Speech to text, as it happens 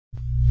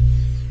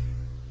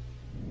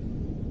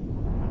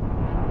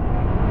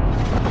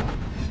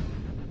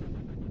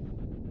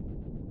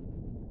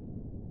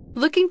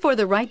Looking for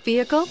the right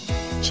vehicle?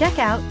 Check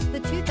out the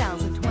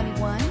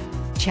 2021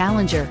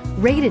 Challenger.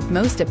 Rated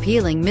most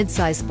appealing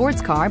midsize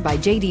sports car by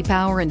J.D.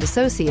 Power and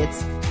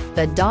Associates,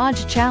 the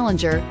Dodge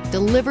Challenger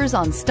delivers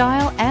on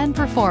style and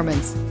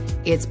performance.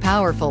 It's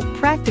powerful,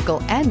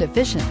 practical, and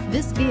efficient.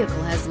 This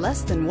vehicle has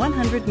less than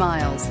 100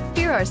 miles.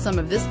 Here are some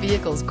of this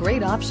vehicle's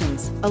great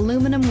options: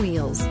 aluminum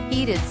wheels,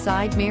 heated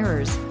side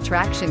mirrors,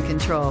 traction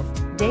control,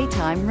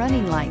 daytime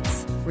running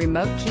lights,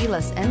 remote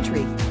keyless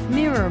entry,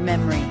 mirror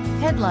memory,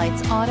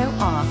 headlights auto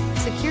off,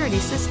 security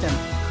system,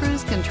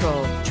 cruise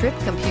control, trip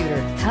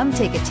computer. Come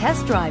take a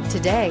test drive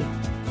today.